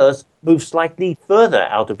the Earth moves slightly further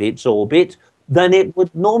out of its orbit than it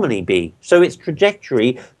would normally be. So its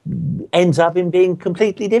trajectory ends up in being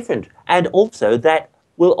completely different. And also that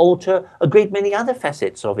will alter a great many other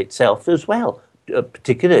facets of itself as well.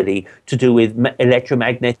 Particularly to do with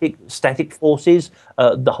electromagnetic static forces,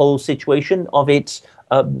 the whole situation of its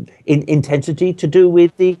in intensity to do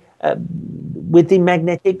with the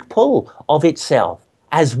magnetic pull of itself,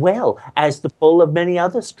 as well as the pull of many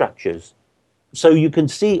other structures. So you can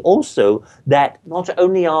see also that not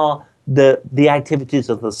only are the activities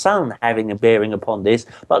of the sun having a bearing upon this,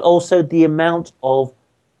 but also the amount of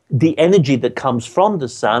the energy that comes from the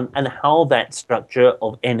sun and how that structure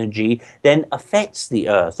of energy then affects the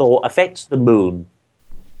Earth or affects the moon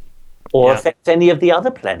or affects any of the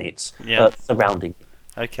other planets surrounding it.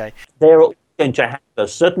 Okay. They're going to have a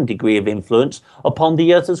certain degree of influence upon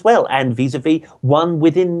the Earth as well, and vis-a-vis one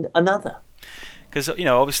within another. Because,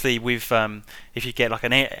 obviously with if you get like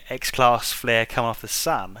an X-class flare coming off the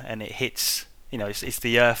sun and it hits, it's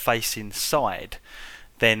the Earth facing side,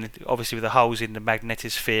 then obviously with the holes in the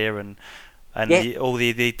magnetosphere and all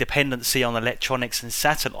the dependency on electronics and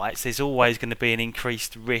satellites, there's always going to be an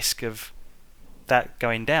increased risk of that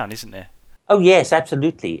going down, isn't there? Oh, yes,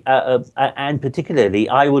 absolutely. And particularly,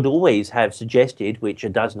 I would always have suggested, which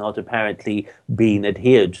does not apparently been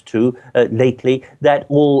adhered to lately, that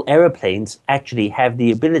all aeroplanes actually have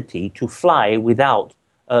the ability to fly without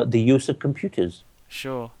the use of computers.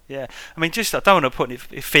 Sure, yeah. I mean, I don't want to put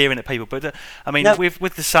fear into people, but I mean, No.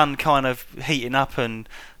 with the sun kind of heating up and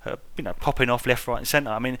popping off left, right, and centre.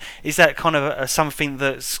 I mean, is that kind of something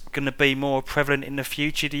that's going to be more prevalent in the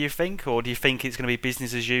future? Do you think, or do you think it's going to be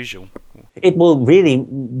business as usual? It will really,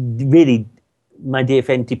 really, my dear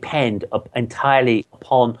friend, depend entirely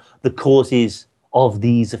upon the causes of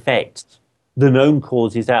these effects. The known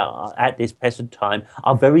causes at this present time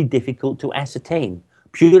are very difficult to ascertain,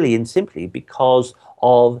 purely and simply because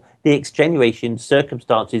of the extenuation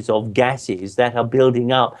circumstances of gases that are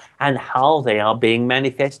building up and how they are being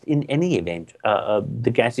manifest in any event.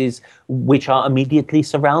 The gases which are immediately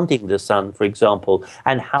surrounding the sun, for example,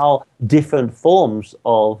 and how different forms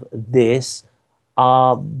of this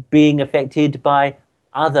are being affected by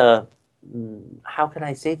other, how can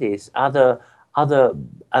I say this, other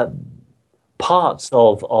parts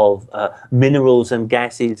of minerals and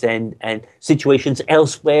gases and situations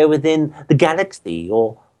elsewhere within the galaxy.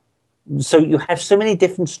 So you have so many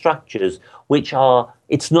different structures which are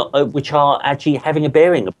actually having a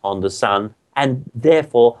bearing upon the sun and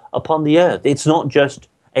therefore upon the Earth. It's not just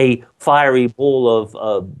a fiery ball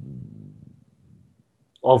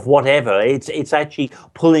of whatever. It's actually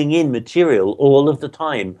pulling in material all of the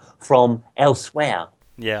time from elsewhere.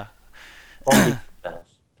 Yeah.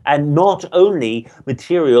 And not only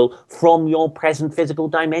material from your present physical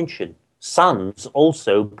dimension. Suns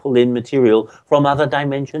also pull in material from other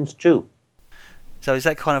dimensions too. So is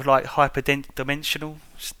that kind of like hyperdimensional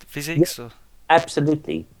physics? Yeah, or?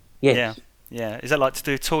 Absolutely, yes. Yeah. Is that like to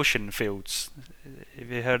do with torsion fields?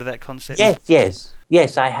 Have you heard of that concept? Yes,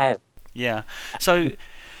 I have. Yeah. So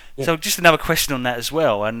just another question on that as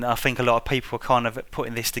well, and I think a lot of people are kind of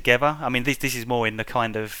putting this together. I mean, this is more in the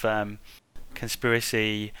kind of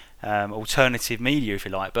conspiracy alternative media, if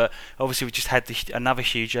you like, but obviously we just had another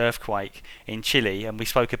huge earthquake in Chile, and we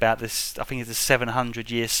spoke about this. I think it's a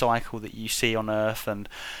 700-year cycle that you see on Earth, and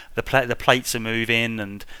the plates are moving,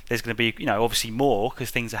 and there's going to be obviously more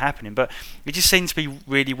because things are happening, but it just seems to be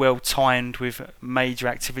really well timed with major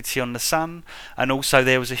activity on the sun. And also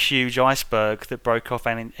there was a huge iceberg that broke off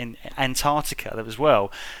in Antarctica as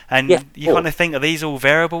well, and you kind of think, are these all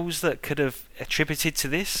variables that could have attributed to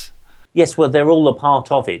this? Yes, well, they're all a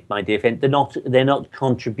part of it, my dear friend. They're not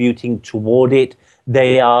contributing toward it.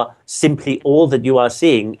 They are simply, all that you are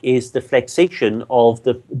seeing is the flexation of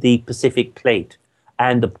the Pacific plate.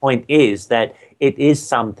 And the point is that it is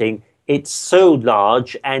something, it's so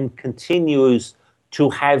large and continues to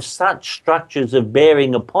have such structures of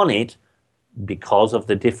bearing upon it because of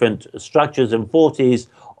the different structures and forces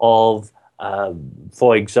of,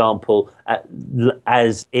 for example,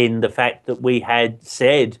 as in the fact that we had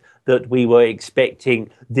said that we were expecting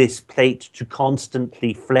this plate to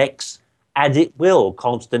constantly flex, and it will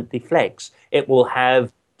constantly flex. It will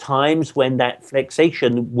have times when that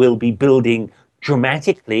flexation will be building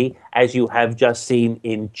dramatically, as you have just seen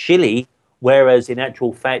in Chile, whereas in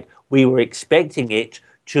actual fact, we were expecting it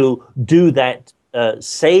to do that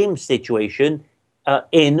same situation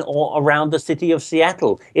in or around the city of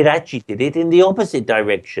Seattle. It actually did it in the opposite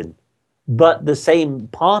direction. But the same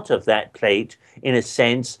part of that plate, in a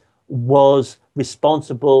sense, was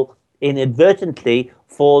responsible inadvertently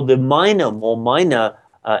for the more minor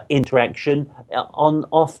interaction on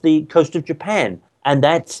off the coast of Japan. And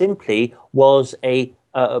that simply was a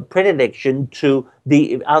predilection to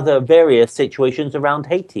the other various situations around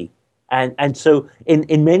Haiti. And so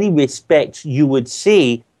in many respects, you would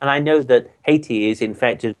see, and I know that Haiti is in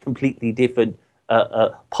fact a completely different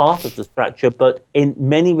part of the structure, but in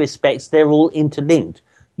many respects, they're all interlinked.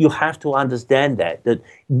 You have to understand that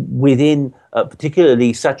within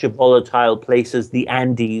particularly such a volatile place as the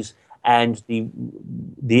Andes and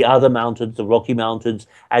the other mountains, the Rocky Mountains,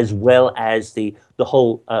 as well as the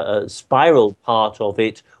whole spiral part of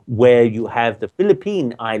it, where you have the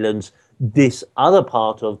Philippine Islands, this other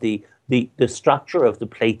part of the structure of the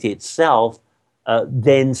plate itself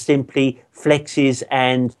then simply flexes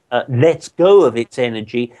and lets go of its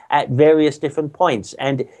energy at various different points.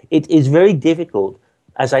 And it is very difficult,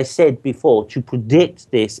 as I said before, to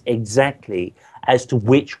predict this exactly as to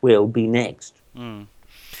which will be next.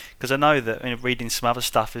 Because I know that reading some other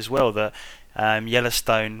stuff as well, that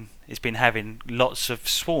Yellowstone has been having lots of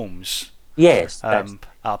swarms. Yes,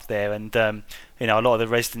 up there, and a lot of the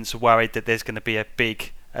residents are worried that there's going to be a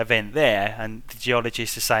big event there, and the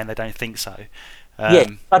geologists are saying they don't think so.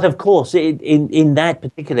 Yes, but of course, in that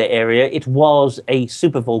particular area, it was a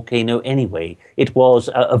supervolcano anyway. It was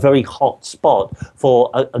a very hot spot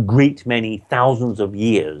for a great many thousands of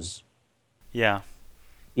years. Yeah.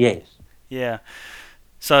 Yes. Yeah.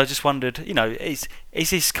 So I just wondered, is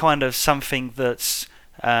this kind of something that's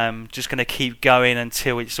just going to keep going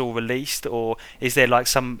until it's all released, or is there like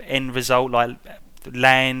some end result, like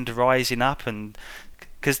land rising up? And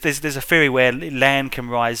because there's a theory where land can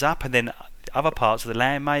rise up, and then other parts of the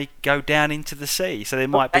land may go down into the sea. So there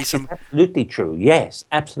might be some. Absolutely true. Yes,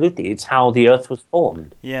 absolutely. It's how the Earth was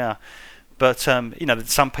formed. Yeah, but some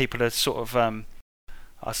people are sort of,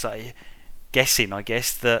 I say, guessing, I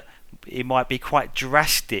guess, that it might be quite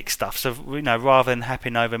drastic stuff. So rather than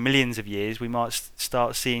happening over millions of years, we might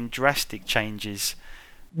start seeing drastic changes.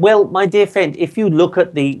 Well, my dear friend, if you look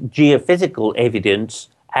at the geophysical evidence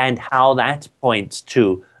and how that points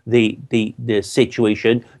to the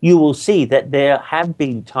situation, you will see that there have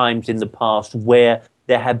been times in the past where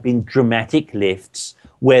there have been dramatic lifts,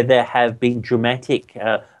 where there have been dramatic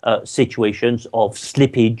situations of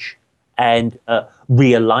slippage and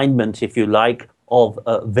realignment, if you like, of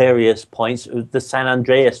various points. The San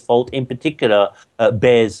Andreas fault in particular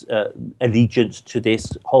bears allegiance to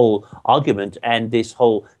this whole argument and this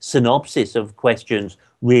whole synopsis of questions,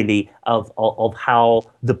 really, of how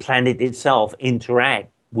the planet itself interacts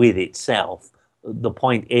with itself. The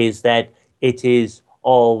point is that it is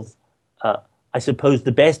of, I suppose,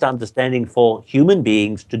 the best understanding for human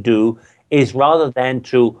beings to do is, rather than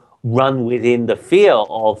to run within the fear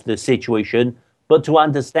of the situation, but to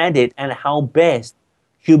understand it and how best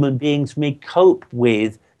human beings may cope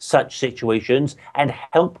with such situations and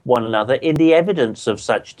help one another in the evidence of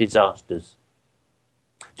such disasters.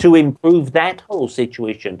 To improve that whole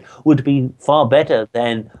situation would be far better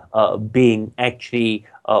than being actually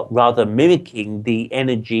rather mimicking the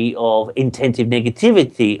energy of intensive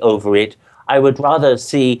negativity over it. I would rather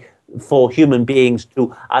see for human beings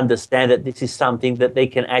to understand that this is something that they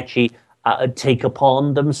can actually take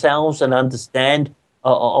upon themselves and understand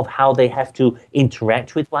of how they have to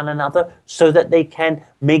interact with one another, so that they can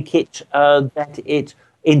make it that it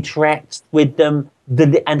interacts with them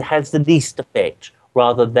and has the least effect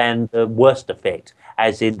rather than the worst effect,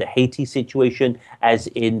 as in the Haiti situation, as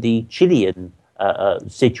in the Chilean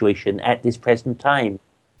situation at this present time.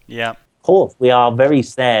 Yeah. Of course, we are very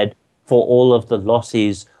sad for all of the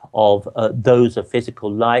losses of those of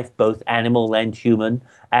physical life, both animal and human,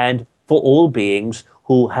 and for all beings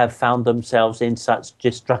who have found themselves in such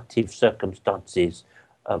destructive circumstances.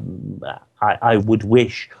 I would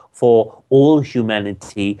wish for all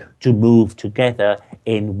humanity to move together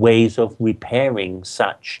in ways of repairing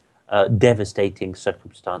such devastating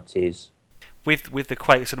circumstances. With the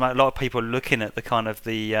quakes, a lot of people are looking at the kind of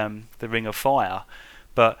the Ring of Fire,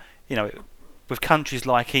 but with countries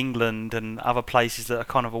like England and other places that are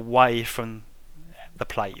kind of away from the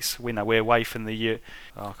plates, we're away from the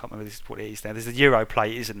I can't remember what it is now. There's a Euro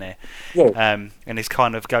plate, isn't there? Yes. And this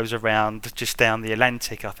kind of goes around just down the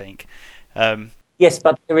Atlantic, I think. Yes,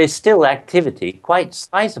 but there is still activity, quite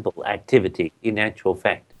sizable activity in actual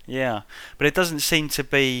fact. Yeah, but it doesn't seem to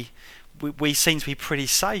be. We seem to be pretty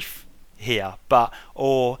safe here,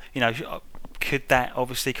 could that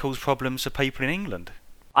obviously cause problems for people in England?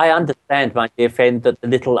 I understand, my dear friend, that the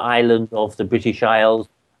little island of the British Isles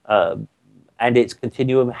and its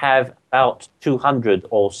continuum have about 200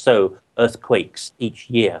 or so earthquakes each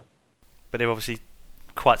year. But they're obviously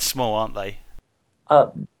quite small, aren't they?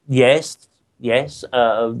 Yes,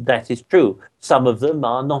 that is true. Some of them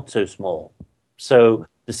are not so small. So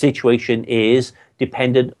the situation is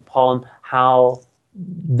dependent upon how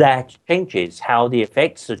that changes, how the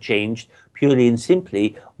effects are changed purely and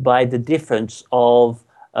simply by the difference of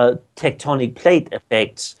tectonic plate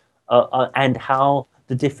effects and how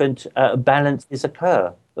the different balances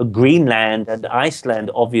occur. Greenland and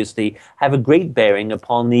Iceland obviously have a great bearing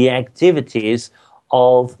upon the activities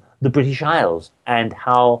of the British Isles and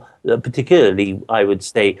how, particularly, I would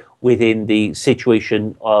say, within the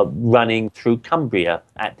situation running through Cumbria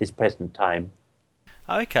at this present time.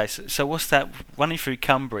 Okay, so what's that running through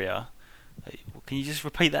Cumbria? Can you just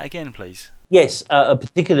repeat that again, please? Yes,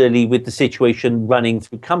 particularly with the situation running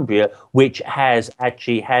through Cumbria, which has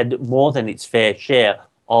actually had more than its fair share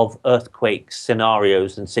of earthquake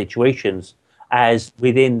scenarios and situations, as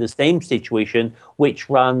within the same situation, which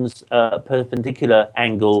runs a perpendicular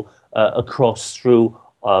angle across through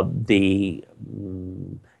the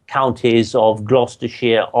counties of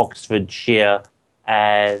Gloucestershire, Oxfordshire,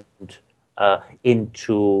 and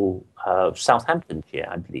into Southamptonshire,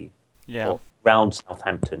 I believe. Yeah. Or around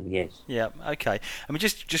Southampton, yes. Yeah, okay. I mean,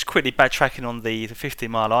 just quickly backtracking on the 50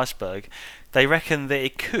 Mile Iceberg, they reckon that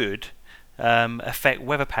it could affect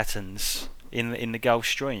weather patterns in the Gulf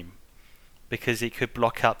Stream because it could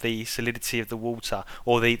block up the solidity of the water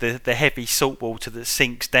or the heavy salt water that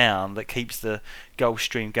sinks down that keeps the Gulf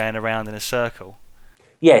Stream going around in a circle.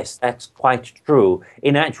 Yes, that's quite true.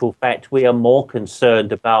 In actual fact, we are more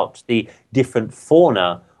concerned about the different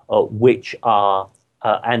fauna which are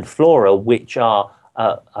and flora which are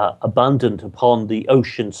abundant upon the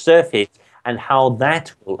ocean surface and how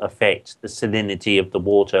that will affect the salinity of the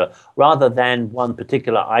water rather than one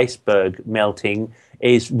particular iceberg melting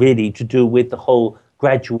is really to do with the whole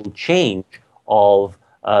gradual change of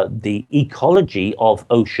the ecology of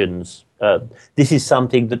oceans. This is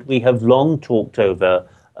something that we have long talked over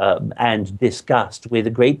and discussed with a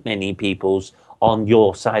great many peoples on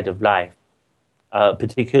your side of life,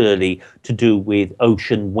 particularly to do with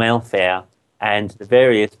ocean welfare and the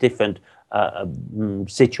various different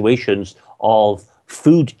situations of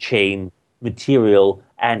food chain material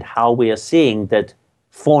and how we are seeing that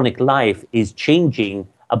faunic life is changing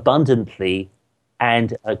abundantly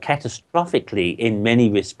and catastrophically in many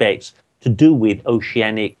respects to do with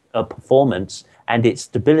oceanic performance and its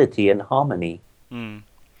stability and harmony. Mm.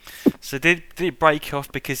 So did it break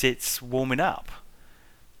off because it's warming up?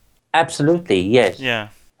 Absolutely, yes. Yeah.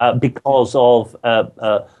 Because of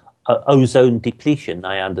ozone depletion,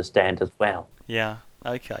 I understand as well. Yeah.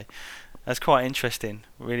 Okay. That's quite interesting.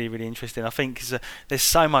 Really, really interesting. I think there's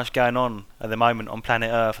so much going on at the moment on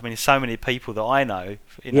planet Earth. I mean, so many people that I know,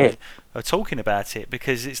 Yes. are talking about it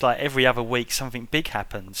because it's like every other week something big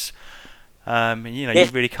happens. And, Yes.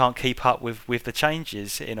 you really can't keep up with the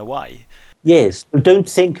changes in a way. Yes. Don't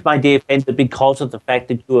think, my dear friend, that because of the fact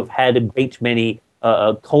that you have had a great many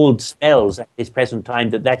cold spells at this present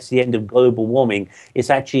time, that's the end of global warming.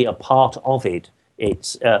 It's actually a part of it.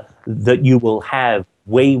 It's that you will have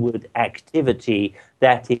wayward activity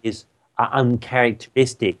that is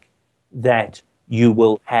uncharacteristic, that you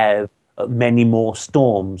will have many more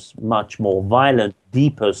storms, much more violent,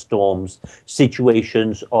 deeper storms,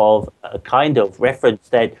 situations of a kind of reference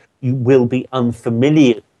that will be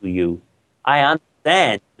unfamiliar to you. I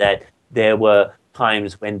understand that there were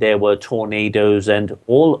times when there were tornadoes and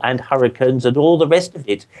hurricanes and all the rest of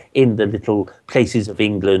it in the little places of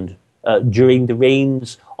England during the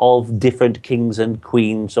reigns of different kings and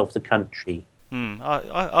queens of the country.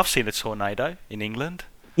 I've seen a tornado in England.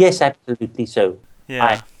 Yes, absolutely so. Yeah.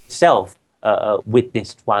 I myself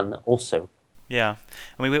witnessed one also. Yeah,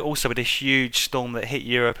 I mean, we also had this huge storm that hit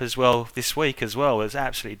Europe as well this week as well. It was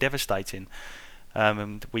absolutely devastating.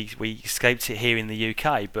 And we escaped it here in the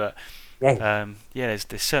UK, but Yes. yeah, there's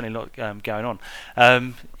certainly a lot going on.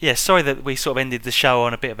 Yeah, sorry that we sort of ended the show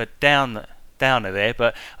on a bit of a downer there,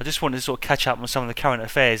 but I just wanted to sort of catch up on some of the current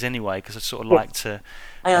affairs anyway, because I sort of Yes. like to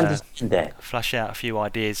I understand that. flush out a few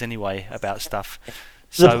ideas anyway about stuff. The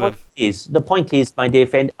So point is, my dear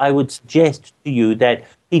friend, I would suggest to you that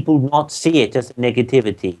people not see it as a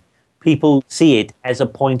negativity. People see it as a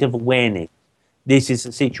point of awareness. This is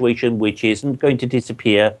a situation which isn't going to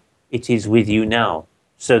disappear. It is with you now.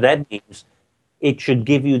 So that means it should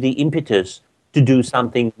give you the impetus to do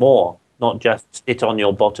something more, not just sit on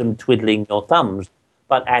your bottom twiddling your thumbs,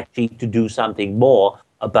 but actually to do something more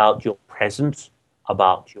about your presence,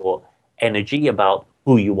 about your energy, about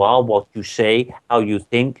who you are, what you say, how you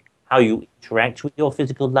think, how you interact with your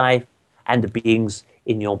physical life and the beings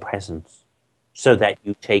in your presence, so that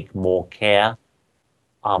you take more care,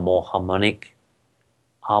 are more harmonic,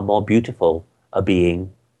 are more beautiful a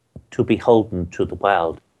being to beholden to the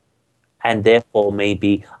world. And therefore,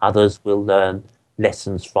 maybe others will learn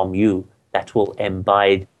lessons from you that will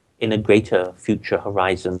embed in a greater future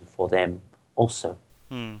horizon for them also.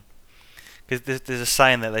 because there's a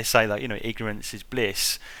saying that they say, like, ignorance is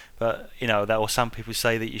bliss, but that, or some people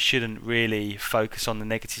say that you shouldn't really focus on the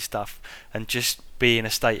negative stuff and just be in a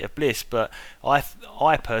state of bliss. But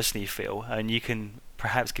I personally feel, and you can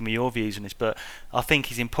perhaps give me your views on this, but I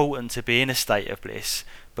think it's important to be in a state of bliss,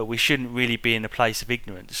 but we shouldn't really be in a place of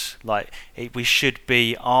ignorance. We should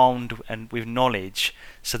be armed and with knowledge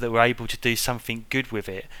so that we're able to do something good with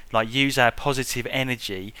it, like use our positive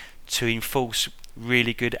energy to enforce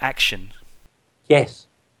really good action. Yes,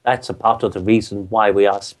 that's a part of the reason why we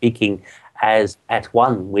are speaking as at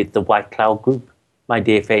one with the White Cloud Group, my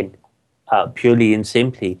dear friend, purely and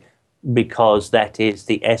simply because that is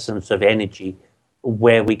the essence of energy,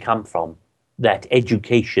 where we come from, that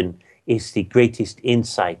education is the greatest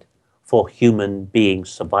insight for human being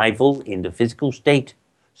survival in the physical state,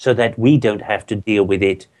 so that we don't have to deal with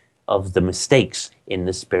it of the mistakes in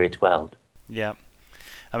the spirit world. Yeah.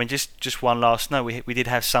 I mean, just one last note. We did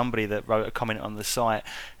have somebody that wrote a comment on the site,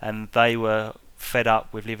 and they were fed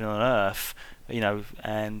up with living on Earth,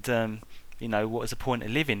 and what is the point of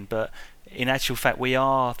living? But in actual fact, we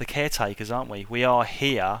are the caretakers, aren't we? We are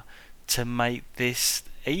here to make this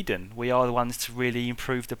Eden. We are the ones to really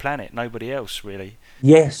improve the planet. Nobody else, really.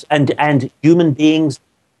 Yes, and human beings,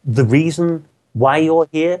 the reason why you're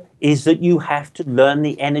here is that you have to learn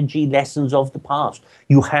the energy lessons of the past.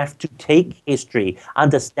 You have to take history,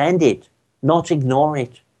 understand it, not ignore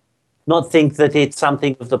it, not think that it's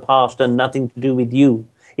something of the past and nothing to do with you.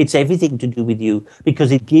 It's everything to do with you,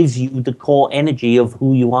 because it gives you the core energy of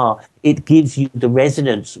who you are. It gives you the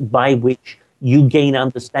resonance by which you gain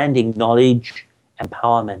understanding, knowledge,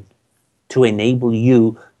 empowerment to enable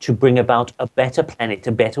you to bring about a better planet,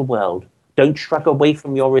 a better world. Don't shrug away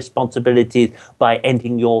from your responsibilities by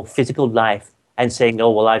ending your physical life and saying,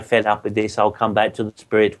 oh, well, I'm fed up with this, I'll come back to the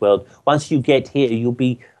spirit world. Once you get here, you'll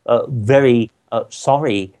be very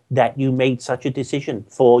sorry that you made such a decision,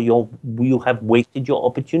 you have wasted your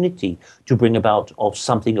opportunity to bring about of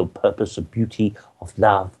something of purpose, of beauty, of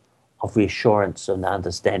love, of reassurance and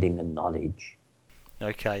understanding and knowledge.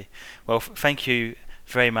 Okay. Well, thank you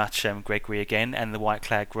very much, Gregory, again, and the White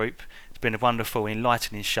Cloud Group. It's been a wonderful,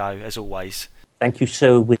 enlightening show, as always. Thank you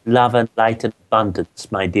so, with love and light and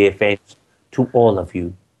abundance, my dear friends, to all of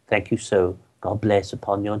you. Thank you so. God bless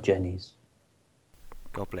upon your journeys.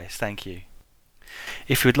 God bless. Thank you.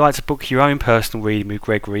 If you would like to book your own personal reading with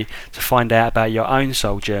Gregory to find out about your own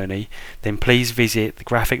soul journey, then please visit the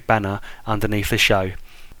graphic banner underneath the show,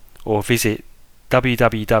 or visit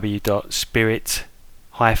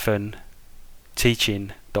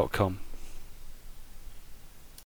www.spirit-teaching.com.